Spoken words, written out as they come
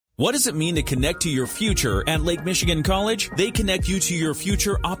What does it mean to connect to your future at Lake Michigan College? They connect you to your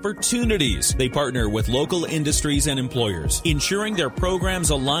future opportunities. They partner with local industries and employers, ensuring their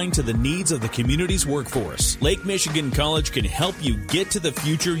programs align to the needs of the community's workforce. Lake Michigan College can help you get to the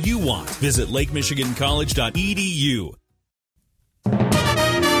future you want. Visit lakemichigancollege.edu.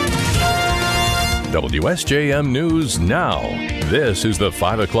 WSJM News Now. This is the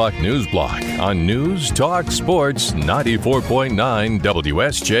 5 o'clock news block on News Talk Sports 94.9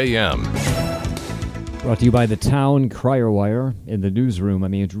 WSJM. Brought to you by the Town Crier Wire. In the newsroom,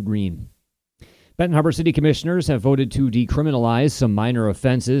 I'm Andrew Green. Benton Harbor City Commissioners have voted to decriminalize some minor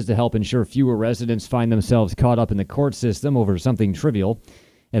offenses to help ensure fewer residents find themselves caught up in the court system over something trivial.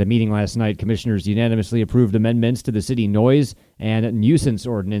 At a meeting last night, commissioners unanimously approved amendments to the city noise and nuisance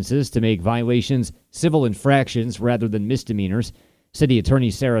ordinances to make violations civil infractions rather than misdemeanors. City Attorney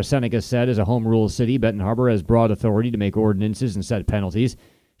Sarah Seneca said, as a home rule city, Benton Harbor has broad authority to make ordinances and set penalties.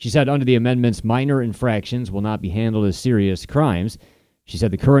 She said under the amendments, minor infractions will not be handled as serious crimes. She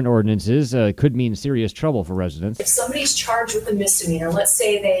said the current ordinances could mean serious trouble for residents. If somebody's charged with a misdemeanor, let's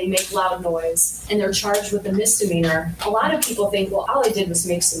say they make loud noise and they're charged with a misdemeanor, a lot of people think, well, all I did was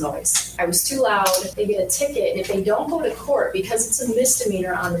make some noise. I was too loud. They get a ticket. And if they don't go to court, because it's a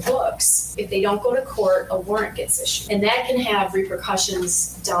misdemeanor on the books, if they don't go to court, a warrant gets issued. And that can have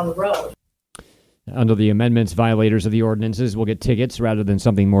repercussions down the road. Under the amendments, violators of the ordinances will get tickets rather than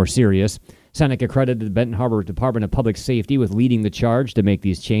something more serious. Seneca credited the Benton Harbor Department of Public Safety with leading the charge to make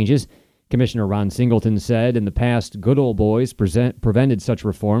these changes. Commissioner Ron Singleton said in the past, good old boys prevented such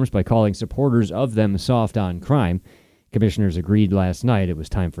reforms by calling supporters of them soft on crime. Commissioners agreed last night it was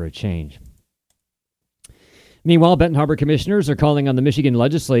time for a change. Meanwhile, Benton Harbor commissioners are calling on the Michigan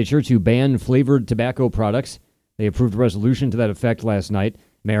legislature to ban flavored tobacco products. They approved a resolution to that effect last night.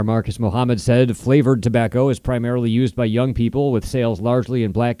 Mayor Marcus Mohammed said flavored tobacco is primarily used by young people with sales largely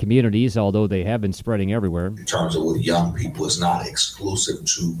in black communities, although they have been spreading everywhere. In terms of with young people, it's not exclusive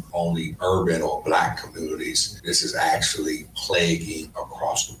to only urban or black communities. This is actually plaguing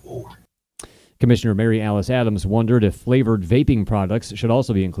across the board. Commissioner Mary Alice Adams wondered if flavored vaping products should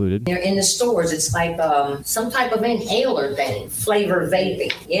also be included. They're in the stores. It's like some type of inhaler thing, flavored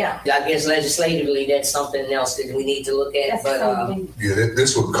vaping. Yeah, I guess legislatively that's something else that we need to look at.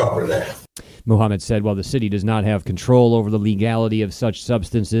 This would cover that. Mohammed said while the city does not have control over the legality of such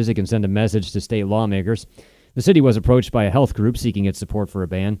substances, it can send a message to state lawmakers. The city was approached by a health group seeking its support for a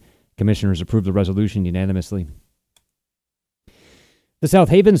ban. Commissioners approved the resolution unanimously. The South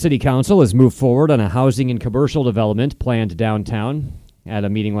Haven City Council has moved forward on a housing and commercial development planned downtown. At a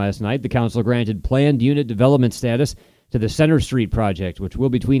meeting last night, the council granted planned unit development status to the Center Street project, which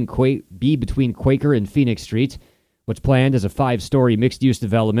will be between Quaker and Phoenix Streets. What's planned is a 5-story mixed-use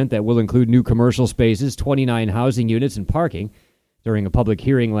development that will include new commercial spaces, 29 housing units, and parking. During a public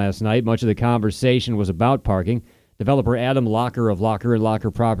hearing last night, much of the conversation was about parking. Developer Adam Locker of Locker &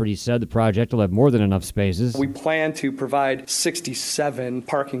 Locker Properties said the project will have more than enough spaces. We plan to provide 67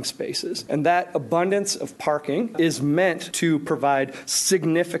 parking spaces, and that abundance of parking is meant to provide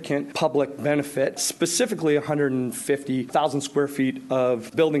significant public benefit, specifically 150,000 square feet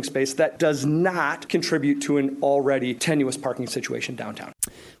of building space that does not contribute to an already tenuous parking situation downtown.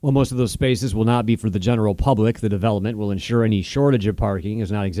 Well, most of those spaces will not be for the general public. The development will ensure any shortage of parking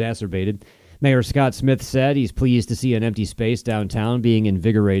is not exacerbated. Mayor Scott Smith said he's pleased to see an empty space downtown being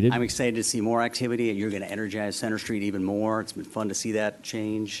invigorated. I'm excited to see more activity, and you're going to energize Center Street even more. It's been fun to see that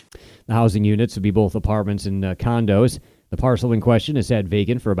change. The housing units will be both apartments and condos. The parcel in question has had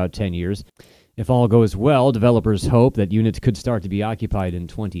vacant for about 10 years. If all goes well, developers hope that units could start to be occupied in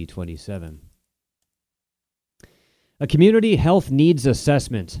 2027. A community health needs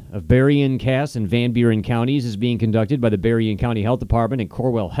assessment of Berrien, Cass, and Van Buren counties is being conducted by the Berrien County Health Department and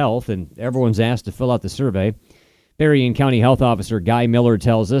Corwell Health, and everyone's asked to fill out the survey. Berrien County Health Officer Guy Miller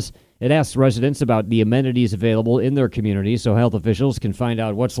tells us it asks residents about the amenities available in their community so health officials can find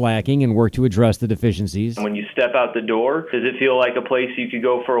out what's lacking and work to address the deficiencies. When you step out the door, does it feel like a place you could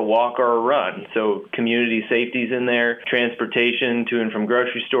go for a walk or a run? So community safety's in there, transportation to and from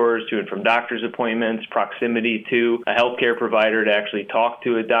grocery stores, to and from doctor's appointments, proximity to a healthcare provider to actually talk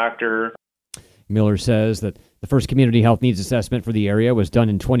to a doctor. Miller says that the first community health needs assessment for the area was done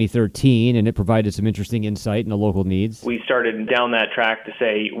in 2013, and it provided some interesting insight into local needs. We started down that track to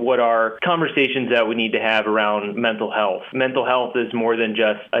say, what are conversations that we need to have around mental health? Mental health is more than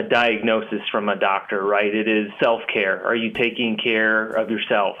just a diagnosis from a doctor, right? It is self-care. Are you taking care of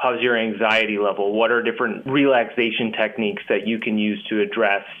yourself? How's your anxiety level? What are different relaxation techniques that you can use to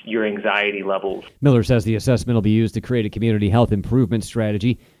address your anxiety levels? Miller says the assessment will be used to create a community health improvement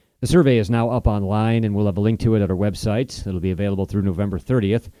strategy. The survey is now up online, and we'll have a link to it at our website. It'll be available through November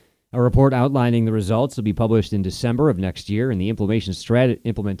 30th. A report outlining the results will be published in December of next year, and the implementation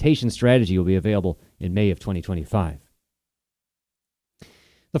strategy will be available in May of 2025.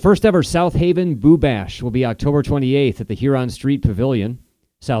 The first ever South Haven Boo Bash will be October 28th at the Huron Street Pavilion.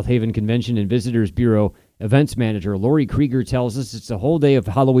 South Haven Convention and Visitors Bureau events manager Lori Krieger tells us it's a whole day of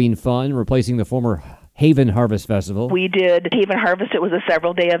Halloween fun, replacing the former Haven Harvest Festival. We did Haven Harvest. It was a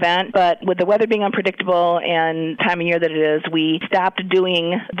several-day event, but with the weather being unpredictable and time of year that it is, we stopped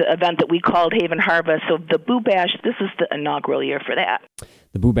doing the event that we called Haven Harvest. So the Boo Bash, this is the inaugural year for that.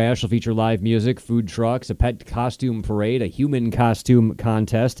 The Boo Bash will feature live music, food trucks, a pet costume parade, a human costume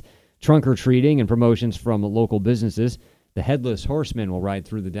contest, trunk or treating, and promotions from local businesses. The Headless Horseman will ride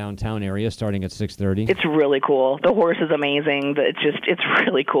through the downtown area starting at 6:30. It's really cool. The horse is amazing. It's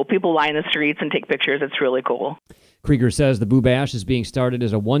really cool. People line the streets and take pictures. It's really cool. Krieger says the Boo Bash is being started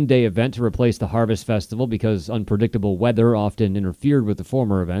as a one-day event to replace the Harvest Festival because unpredictable weather often interfered with the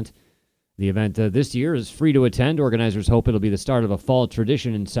former event. The event this year is free to attend. Organizers hope it'll be the start of a fall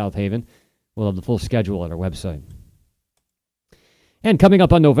tradition in South Haven. We'll have the full schedule at our website. And coming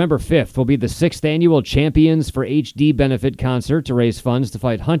up on November 5th will be the 6th annual Champions for HD benefit concert to raise funds to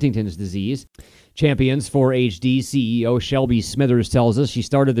fight Huntington's disease. Champions for HD CEO Shelby Smithers tells us she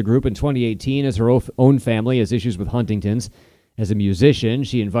started the group in 2018 as her own family has issues with Huntington's. As a musician,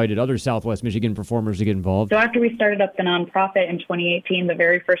 she invited other Southwest Michigan performers to get involved. So after we started up the nonprofit in 2018, the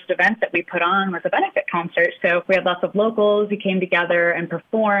very first event that we put on was a benefit concert. So we had lots of locals who came together and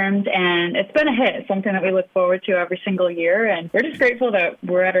performed, and it's been a hit. It's something that we look forward to every single year, and we're just grateful that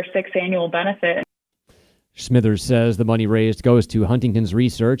we're at our 6th annual benefit. Smithers says the money raised goes to Huntington's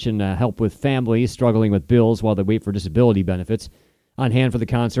research and help with families struggling with bills while they wait for disability benefits. On hand for the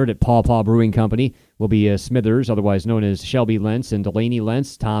concert at Paw Paw Brewing Company will be Smithers, otherwise known as Shelby Lentz, and Delaney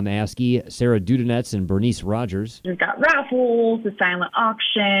Lentz, Tom Askey, Sarah Dudenetz, and Bernice Rogers. We've got raffles, a silent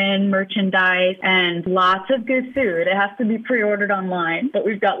auction, merchandise, and lots of good food. It has to be pre-ordered online, but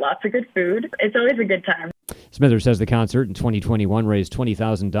we've got lots of good food. It's always a good time. Smithers says the concert in 2021 raised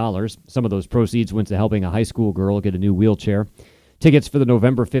 $20,000. Some of those proceeds went to helping a high school girl get a new wheelchair. Tickets for the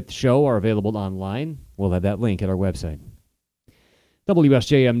November 5th show are available online. We'll have that link at our website.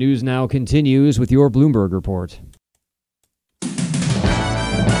 WSJM News Now continues with your Bloomberg Report.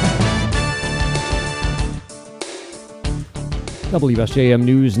 WSJM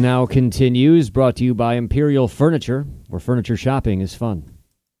News Now continues, brought to you by Imperial Furniture, where furniture shopping is fun.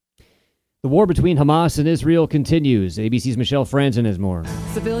 The war between Hamas and Israel continues. ABC's Michelle Franzen has more.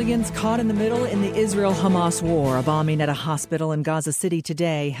 Civilians caught in the middle in the Israel-Hamas war. A bombing at a hospital in Gaza City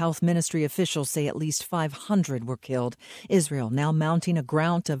today. Health ministry officials say at least 500 were killed. Israel now mounting a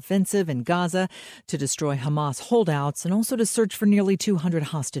ground offensive in Gaza to destroy Hamas holdouts and also to search for nearly 200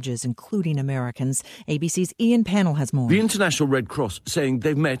 hostages, including Americans. ABC's Ian Pannell has more. The International Red Cross saying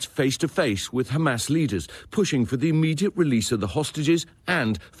they've met face-to-face with Hamas leaders, pushing for the immediate release of the hostages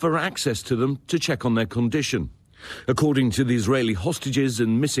and for access to them to check on their condition. According to the Israeli Hostages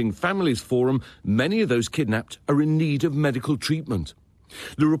and Missing Families Forum, many of those kidnapped are in need of medical treatment.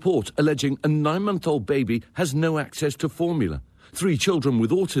 The report alleging a 9-month-old baby has no access to formula. 3 children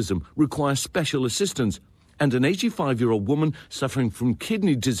with autism require special assistance, and an 85-year-old woman suffering from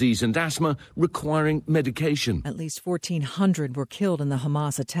kidney disease and asthma requiring medication. At least 1,400 were killed in the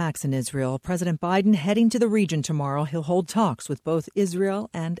Hamas attacks in Israel. President Biden heading to the region tomorrow. He'll hold talks with both Israel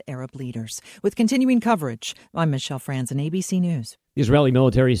and Arab leaders. With continuing coverage, I'm Michelle Franzen, ABC News. The Israeli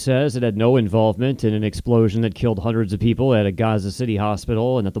military says it had no involvement in an explosion that killed hundreds of people at a Gaza City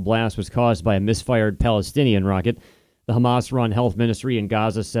hospital and that the blast was caused by a misfired Palestinian rocket. The Hamas-run health ministry in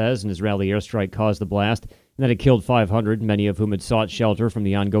Gaza says an Israeli airstrike caused the blast and that it killed 500, many of whom had sought shelter from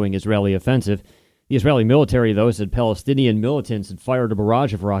the ongoing Israeli offensive. The Israeli military, though, said Palestinian militants had fired a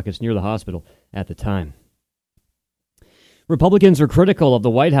barrage of rockets near the hospital at the time. Republicans are critical of the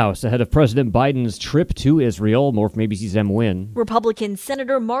White House ahead of President Biden's trip to Israel. More from ABC's Em Nguyen. Republican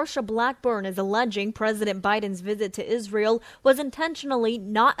Senator Marsha Blackburn is alleging President Biden's visit to Israel was intentionally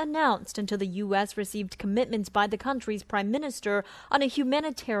not announced until the U.S. received commitments by the country's prime minister on a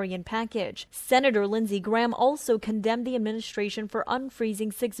humanitarian package. Senator Lindsey Graham also condemned the administration for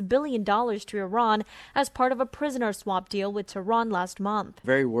unfreezing $6 billion to Iran as part of a prisoner swap deal with Tehran last month.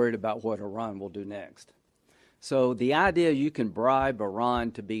 Very worried about what Iran will do next. So the idea you can bribe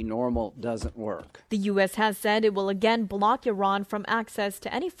Iran to be normal doesn't work. The U.S. has said it will again block Iran from access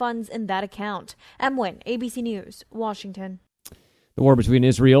to any funds in that account. Em Nguyen, ABC News, Washington. The war between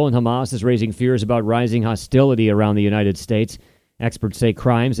Israel and Hamas is raising fears about rising hostility around the United States. Experts say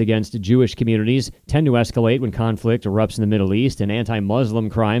crimes against Jewish communities tend to escalate when conflict erupts in the Middle East, and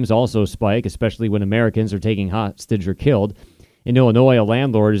anti-Muslim crimes also spike, especially when Americans are taken hostage or killed. In Illinois, a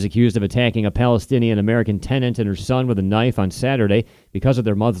landlord is accused of attacking a Palestinian-American tenant and her son with a knife on Saturday because of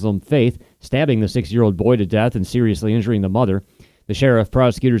their Muslim faith, stabbing the 6-year-old boy to death and seriously injuring the mother. The sheriff,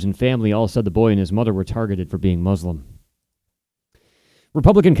 prosecutors, and family all said the boy and his mother were targeted for being Muslim.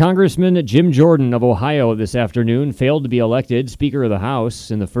 Republican Congressman Jim Jordan of Ohio this afternoon failed to be elected Speaker of the House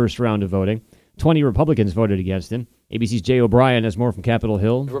in the first round of voting. 20 Republicans voted against him. ABC's Jay O'Brien has more from Capitol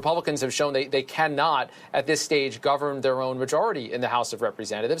Hill. The Republicans have shown they cannot, at this stage, govern their own majority in the House of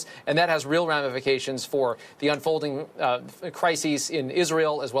Representatives, and that has real ramifications for the unfolding crises in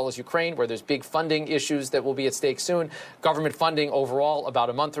Israel as well as Ukraine, where there's big funding issues that will be at stake soon. Government funding overall about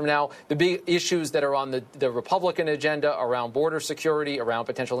a month from now. The big issues that are on the Republican agenda around border security, around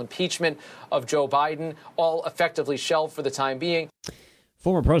potential impeachment of Joe Biden, all effectively shelved for the time being.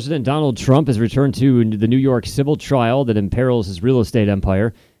 Former President Donald Trump has returned to the New York civil trial that imperils his real estate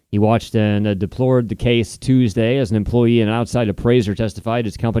empire. He watched and deplored the case Tuesday as an employee and an outside appraiser testified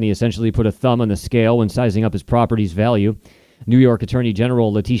his company essentially put a thumb on the scale when sizing up his property's value. New York Attorney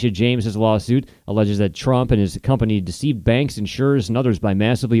General Letitia James's lawsuit alleges that Trump and his company deceived banks, insurers, and others by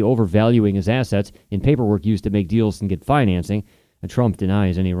massively overvaluing his assets in paperwork used to make deals and get financing. And Trump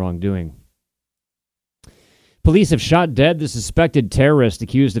denies any wrongdoing. Police have shot dead the suspected terrorist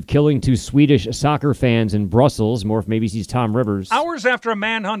accused of killing 2 Swedish soccer fans in Brussels. More from ABC's Tom Rivers. Hours after a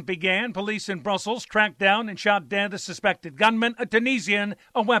manhunt began, police in Brussels tracked down and shot dead the suspected gunman, a Tunisian,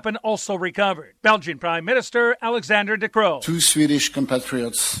 a weapon also recovered. Belgian Prime Minister Alexander De Croo. 2 Swedish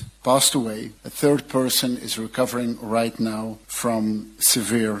compatriots passed away. A third person is recovering right now from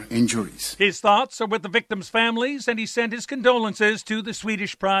severe injuries. His thoughts are with the victims' families, and he sent his condolences to the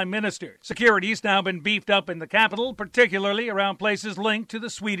Swedish Prime Minister. Security's now been beefed up in the capital, particularly around places linked to the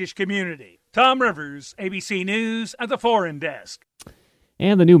Swedish community. Tom Rivers, ABC News at the Foreign Desk.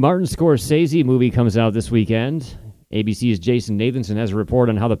 And the new Martin Scorsese movie comes out this weekend. ABC's Jason Nathanson has a report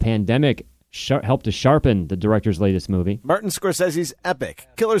on how the pandemic helped to sharpen the director's latest movie. Martin Scorsese's epic,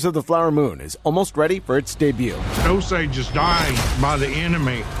 Killers of the Flower Moon, is almost ready for its debut. Osage is dying by the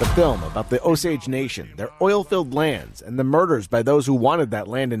enemy. The film about the Osage Nation, their oil-filled lands, and the murders by those who wanted that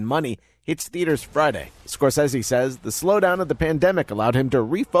land and money hits theaters Friday. Scorsese says the slowdown of the pandemic allowed him to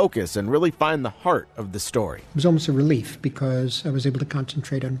refocus and really find the heart of the story. It was almost a relief because I was able to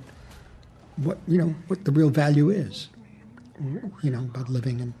concentrate on what the real value is, about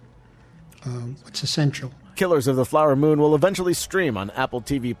living and what's essential. Killers of the Flower Moon will eventually stream on Apple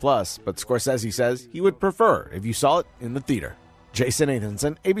TV+, but Scorsese says he would prefer if you saw it in the theater. Jason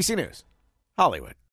Nathanson, ABC News, Hollywood.